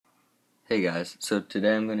Hey guys, so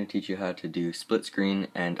today I'm going to teach you how to do split screen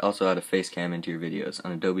and also how to face cam into your videos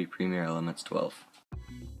on Adobe Premiere Elements 12.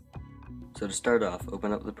 So to start off,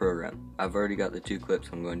 open up the program. I've already got the two clips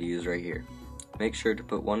I'm going to use right here. Make sure to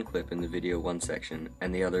put one clip in the video 1 section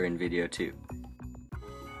and the other in video 2.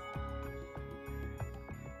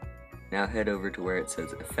 Now head over to where it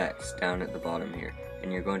says Effects down at the bottom here,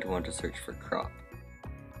 and you're going to want to search for Crop.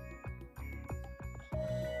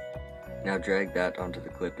 Now drag that onto the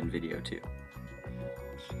clip in video 2.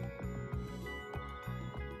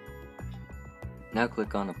 Now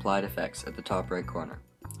click on Applied Effects at the top right corner.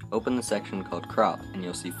 Open the section called Crop and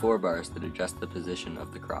you'll see 4 bars that adjust the position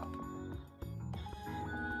of the crop.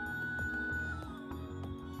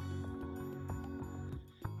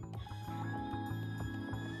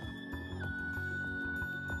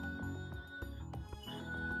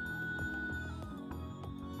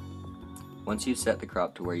 Once you've set the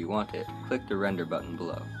crop to where you want it, click the render button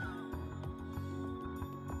below.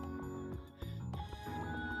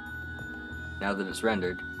 Now that it's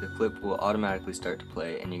rendered, the clip will automatically start to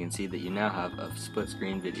play and you can see that you now have a split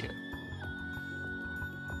screen video.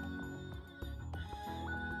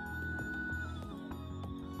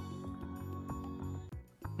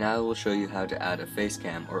 Now I will show you how to add a face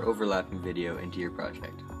cam or overlapping video into your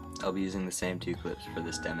project. I'll be using the same 2 clips for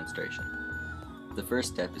this demonstration. The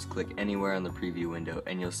first step is click anywhere on the preview window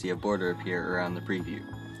and you'll see a border appear around the preview.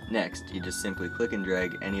 Next, you just simply click and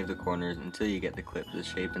drag any of the corners until you get the clip the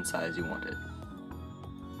shape and size you want it.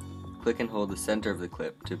 Click and hold the center of the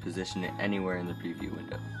clip to position it anywhere in the preview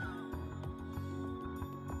window.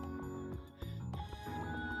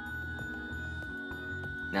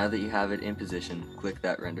 Now that you have it in position, click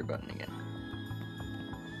that render button again.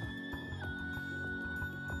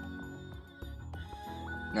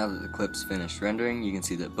 Now that the clip's finished rendering, you can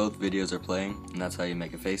see that both videos are playing, and that's how you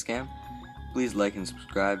make a face cam. Please like and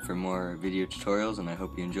subscribe for more video tutorials, and I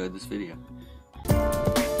hope you enjoyed this video.